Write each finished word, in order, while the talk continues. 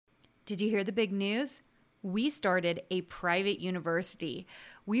Did you hear the big news? We started a private university.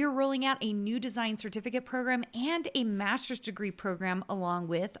 We are rolling out a new design certificate program and a master's degree program along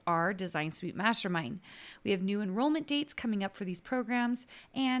with our Design Suite Mastermind. We have new enrollment dates coming up for these programs.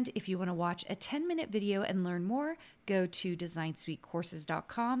 And if you want to watch a 10-minute video and learn more, go to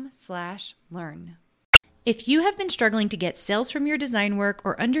designsuitecourses.com/learn. If you have been struggling to get sales from your design work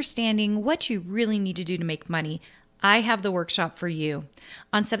or understanding what you really need to do to make money, I have the workshop for you.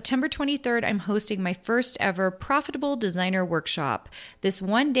 On September 23rd, I'm hosting my first ever Profitable Designer Workshop. This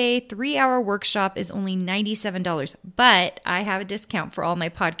one-day, 3-hour workshop is only $97, but I have a discount for all my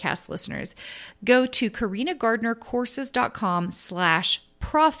podcast listeners. Go to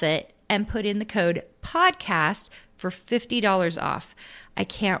karinagardnercourses.com/profit and put in the code podcast for $50 off. I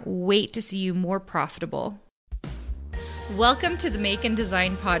can't wait to see you more profitable. Welcome to the Make and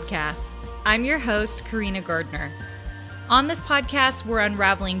Design Podcast. I'm your host, Karina Gardner. On this podcast, we're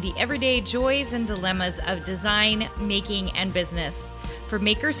unraveling the everyday joys and dilemmas of design, making, and business. For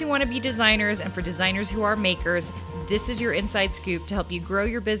makers who want to be designers and for designers who are makers, this is your inside scoop to help you grow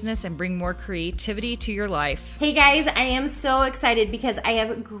your business and bring more creativity to your life. Hey guys, I am so excited because I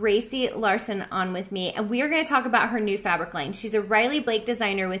have Gracie Larson on with me, and we are going to talk about her new fabric line. She's a Riley Blake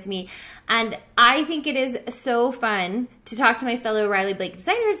designer with me, and I think it is so fun to talk to my fellow Riley Blake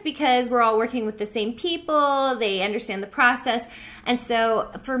designers because we're all working with the same people, they understand the process, and so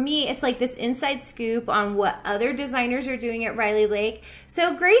for me, it's like this inside scoop on what other designers are doing at Riley Blake.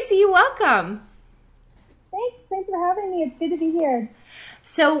 So Gracie, welcome. Thanks for having me. It's good to be here.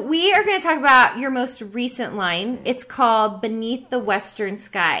 So we are going to talk about your most recent line. It's called Beneath the Western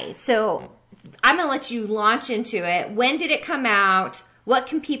Sky. So I'm going to let you launch into it. When did it come out? What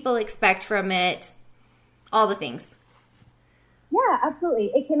can people expect from it? All the things. Yeah,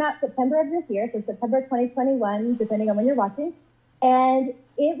 absolutely. It came out September of this year, so September 2021, depending on when you're watching. And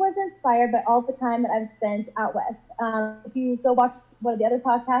it was inspired by all the time that I've spent out west. If you go watch one of the other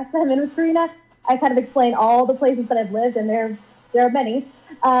podcasts that I'm in with Karina, I kind of explain all the places that I've lived, and there are many.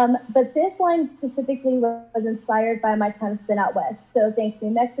 But this line specifically was inspired by my time spent out west. So thanks New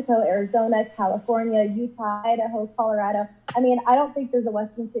Mexico, Arizona, California, Utah, Idaho, Colorado. I mean, I don't think there's a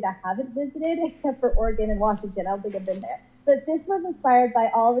western state I haven't visited except for Oregon and Washington. I don't think I've been there. But this was inspired by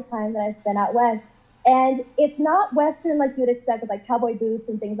all the time that I spent out west. And it's not western like you would expect with like cowboy boots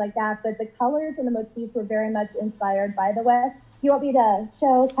and things like that, but the colors and the motifs were very much inspired by the west. You want me to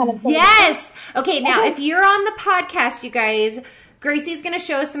show kind of... Yes! Okay, now if you're on the podcast, you guys, Gracie's going to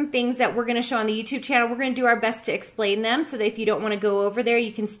show us some things that we're going to show on the YouTube channel. We're going to do our best to explain them so that if you don't want to go over there,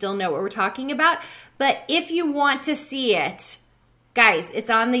 you can still know what we're talking about. But if you want to see it, guys,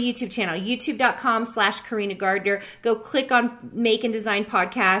 it's on the YouTube channel, youtube.com/Karina Gardner. Go click on Make and Design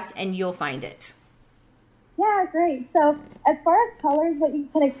Podcast and you'll find it. Yeah, great. So as far as colors, what you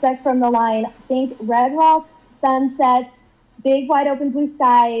can expect from the line, think red rock, sunset, big wide open blue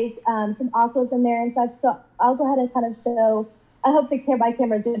skies, some aquas in there and such. So I'll go ahead and kind of show, I hope the camera is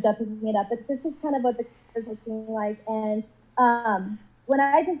good at picking it up, but this is kind of what the colors are looking like. And when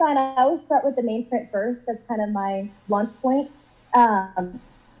I design, I always start with the main print first. That's kind of my launch point.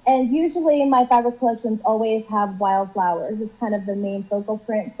 And usually my fabric collections always have wildflowers. It's kind of the main focal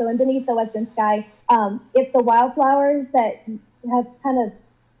print. So in Beneath the Western Sky, it's the wildflowers that have kind of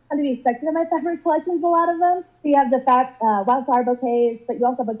to be expected in my fabric collections, a lot of them. So you have the wildflower bouquets, but you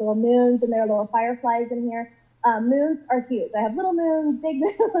also have like little moons, and there are little fireflies in here. Moons are cute. I have little moons, big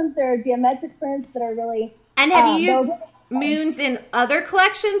moons. There are geometric prints that are really... And have you used moons in other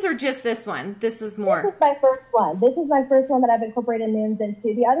collections or just this one? This is more... This is my first one. This is my first one that I've incorporated moons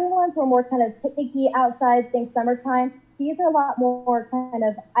into. The other ones were more kind of picnicky outside, think summertime. These are a lot more kind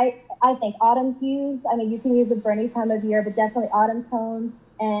of, I think, autumn hues. I mean, you can use it for any time of year, but definitely autumn tones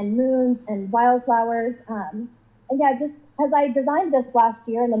and moons and wildflowers. And yeah, just because I designed this last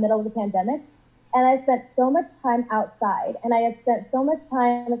year in the middle of the pandemic, and I spent so much time outside, and I had spent so much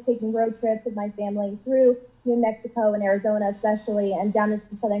time taking road trips with my family through New Mexico and Arizona especially, and down into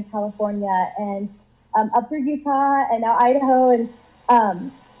Southern California, and up through Utah, and now Idaho. And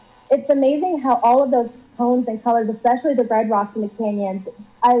it's amazing how all of those tones and colors, especially the red rocks in the canyons.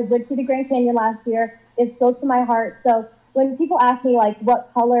 I went to the Grand Canyon last year. It spoke to my heart. So when people ask me like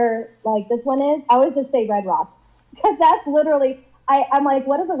what color like this one is, I always just say red rock, because that's literally, I'm like,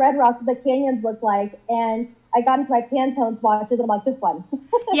 what does the red rock of the canyons look like? And I got into my Pantone swatches and I'm like, this one.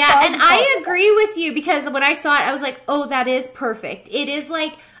 Yeah, so and I agree with you, because when I saw it, I was like, oh, that is perfect. It is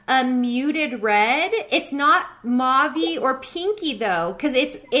like a muted red. It's not mauve-y or pinky though, because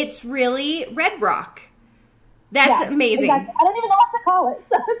it's really red rock. That's amazing. Exactly. I don't even know what to call it.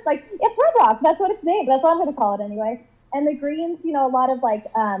 So it's like, it's red rock. That's what it's named. That's what I'm going to call it anyway. And the greens, you know, a lot of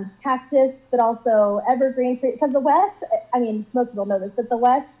like cactus, but also evergreen trees. Because the West, I mean, most people know this, but the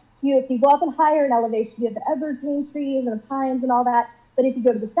West, if you go up in higher in elevation, you have the evergreen trees and the pines and all that. But if you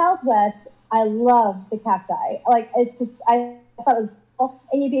go to the Southwest, I love the cacti. Like, it's just, I thought it was cool.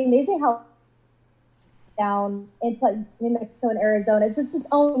 And you'd be amazing how down into like New Mexico and Arizona, it's just its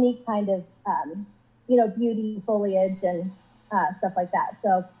own unique kind of, you know, beauty, foliage, and stuff like that.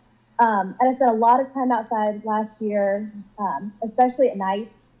 So, and I spent a lot of time outside last year, especially at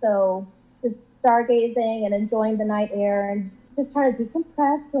night. So just stargazing and enjoying the night air and just trying to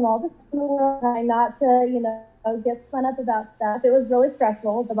decompress from all this in the world, trying not to, you know, get spun up about stuff. It was really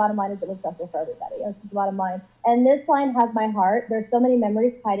stressful. The bottom line is it was stressful for everybody. That's the bottom line. And this line has my heart. There's so many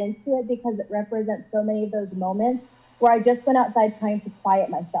memories tied into it because it represents so many of those moments where I just went outside trying to quiet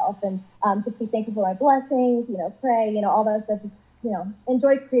myself and just be thankful for my blessings, you know, pray, you know, all that stuff. Just, you know,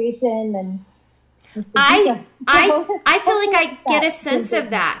 enjoy creation and. I feel like I get a sense of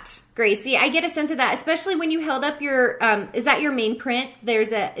that, Gracie. I get a sense of that, especially when you held up your, is that your main print?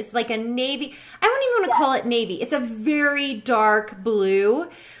 It's like a navy. I wouldn't even want to call it navy. It's a very dark blue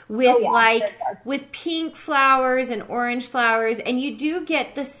with with pink flowers and orange flowers. And you do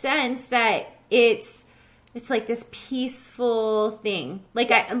get the sense that it's like this peaceful thing.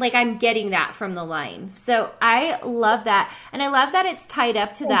 I'm getting that from the line. So I love that. And I love that it's tied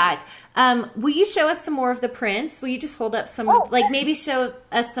up to that. Will you show us some more of the prints? Will you just hold up some, maybe show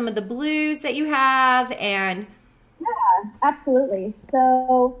us some of the blues that you have? And yeah, absolutely.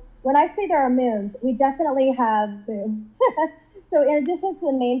 So when I say there are moons, we definitely have moons. So in addition to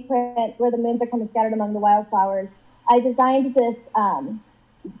the main print where the moons are kind of scattered among the wildflowers, I designed this,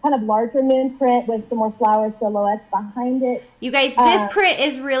 kind of larger moon print with some more flower silhouettes behind it. You guys, this print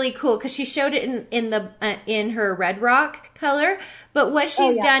is really cool because she showed it in her red rock color, but what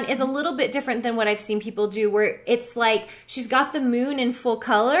she's done is a little bit different than what I've seen people do, where it's like she's got the moon in full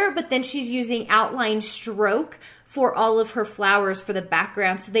color, but then she's using outline stroke for all of her flowers for the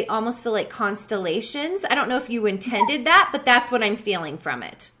background, so they almost feel like constellations. I don't know if you intended that, but that's what I'm feeling from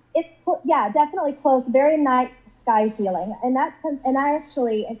it. It's definitely close, very nice sky feeling, and I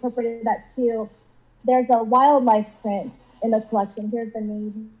actually incorporated that too. There's a wildlife print in the collection. Here's the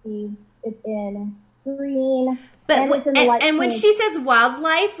navy. It's in green. But when she says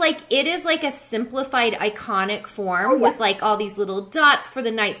wildlife, like it is like a simplified iconic form with like all these little dots for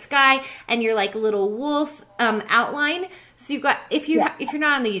the night sky and your like little wolf outline. So you've got if you're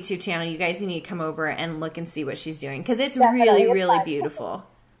not on the YouTube channel, you guys need to come over and look and see what she's doing because it's really beautiful.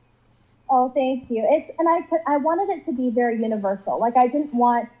 Oh, thank you. I wanted it to be very universal. Like I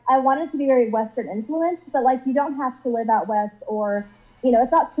wanted it to be very Western influenced, but like you don't have to live out West or, you know,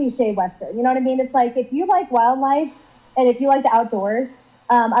 it's not cliche Western. You know what I mean? It's like if you like wildlife and if you like the outdoors,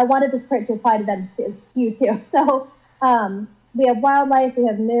 I wanted this print to apply to them too, you too. So we have wildlife, we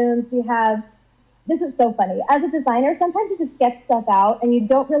have moons, this is so funny. As a designer, sometimes you just sketch stuff out and you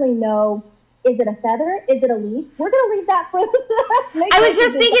don't really know, is it a feather? Is it a leaf? We're going to leave that for I was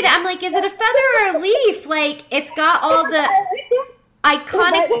just thinking, I'm like, is it a feather or a leaf? Like, it's got all the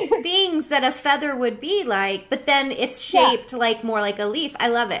iconic things that a feather would be like, but then it's shaped like more like a leaf. I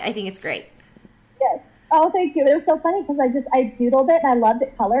love it. I think it's great. Yes. Oh, thank you. It was so funny because I doodled it and I loved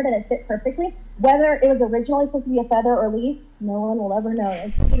it colored and it fit perfectly. Whether it was originally supposed to be a feather or leaf, no one will ever know,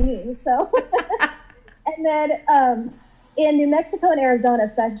 including me. So, and then, in New Mexico and Arizona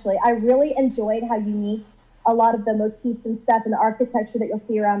especially, I really enjoyed how unique a lot of the motifs and stuff and the architecture that you'll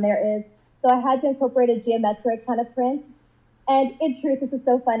see around there is. So I had to incorporate a geometric kind of print. And in truth, this is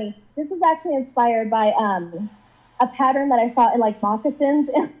so funny. This was actually inspired by a pattern that I saw in like moccasins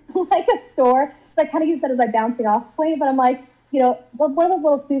in like a store. So I kind of used that as my bouncing off point. But I'm like, you know, one of those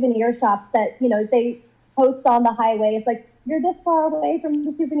little souvenir shops that, you know, they post on the highway. It's like, you're this far away from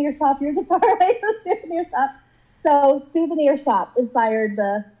the souvenir shop. You're this far away from the souvenir shop. So Souvenir Shop inspired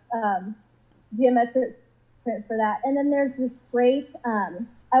the geometric print for that. And then there's this great,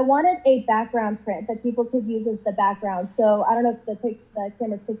 I wanted a background print that people could use as the background. So I don't know if the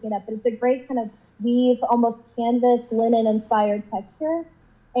camera's picking it up, but it's a great kind of weave, almost canvas, linen inspired texture.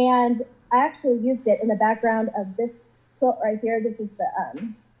 And I actually used it in the background of this quilt right here. This is the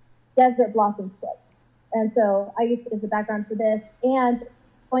Desert Blossom quilt. And so I used it as the background for this. And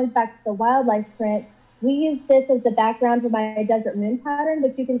going back to the wildlife print, we used this as the background for my Desert Moon pattern,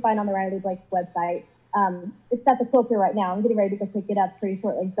 which you can find on the Riley Blake website. It's at the quilter right now. I'm getting ready to go pick it up pretty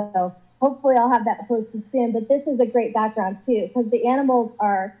shortly. So hopefully I'll have that posted soon. But this is a great background too, because the animals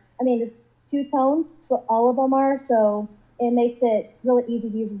are, I mean, it's two tones, so all of them are. So it makes it really easy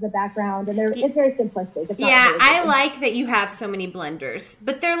to use as a background, and it's very simplistic. It's yeah, really I like that you have so many blenders,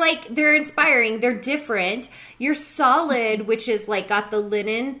 but they're inspiring. They're different. Your solid, which is like got the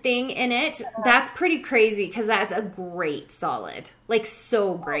linen thing in it, that's pretty crazy because that's a great solid, like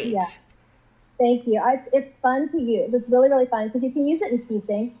so great. Yeah. Thank you. It's fun to use. It's really, really fun because you can use it in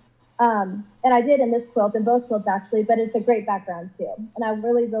piecing. And I did in this quilt, in both quilts actually, but it's a great background too. And I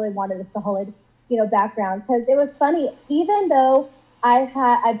really, really wanted a solid, background because it was funny. Even though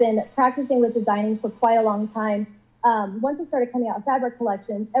I've been practicing with designing for quite a long time, once I started coming out with fabric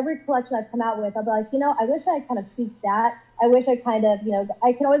collections, every collection I've come out with, I'll be like, I wish I kind of tweaked that. I wish I kind of,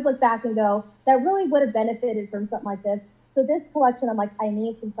 I can always look back and go, that really would have benefited from something like this. So this collection, I'm like, I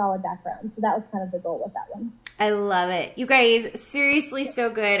need some solid background. So that was kind of the goal with that one. I love it. You guys, seriously so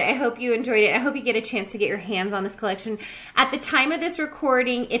good. I hope you enjoyed it. I hope you get a chance to get your hands on this collection. At the time of this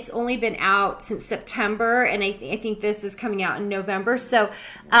recording, it's only been out since September, and I think this is coming out in November. So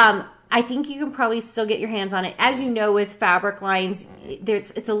I think you can probably still get your hands on it. As you know, with fabric lines,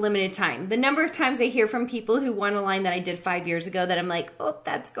 it's a limited time. The number of times I hear from people who want a line that I did 5 years ago that I'm like, oh,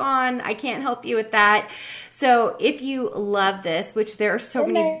 that's gone. I can't help you with that. So if you love this, which there are so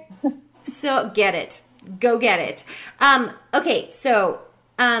many, so get it. Go get it. Okay, so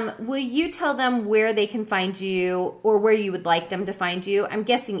will you tell them where they can find you or where you would like them to find you? I'm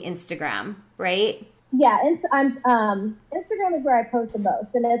guessing Instagram, right? Yeah, Instagram is where I post the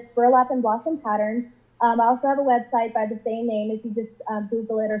most, and it's Burlap and Blossom Patterns. I also have a website by the same name. If you just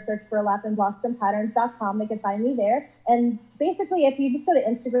Google it or search burlapandblossomPatterns.com, they can find me there. And basically, if you just go to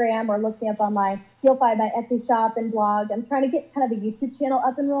Instagram or look me up online, you'll find my Etsy shop and blog. I'm trying to get kind of a YouTube channel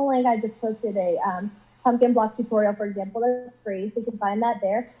up and rolling. I just posted a pumpkin block tutorial, for example, that's free, so you can find that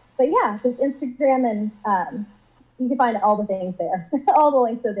there. But yeah, just Instagram, and you can find all the things there. All the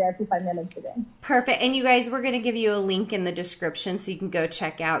links are there if you find me on Instagram. Perfect. And you guys, we're going to give you a link in the description so you can go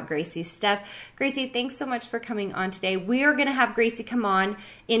check out Gracie's stuff. Gracie, thanks so much for coming on today. We are going to have Gracie come on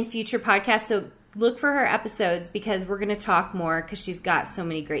in future podcasts, so look for her episodes because we're going to talk more because she's got so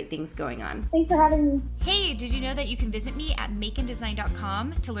many great things going on. Thanks for having me. Hey, did you know that you can visit me at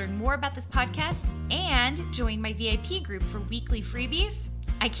makeanddesign.com to learn more about this podcast and join my VIP group for weekly freebies?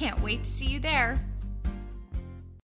 I can't wait to see you there.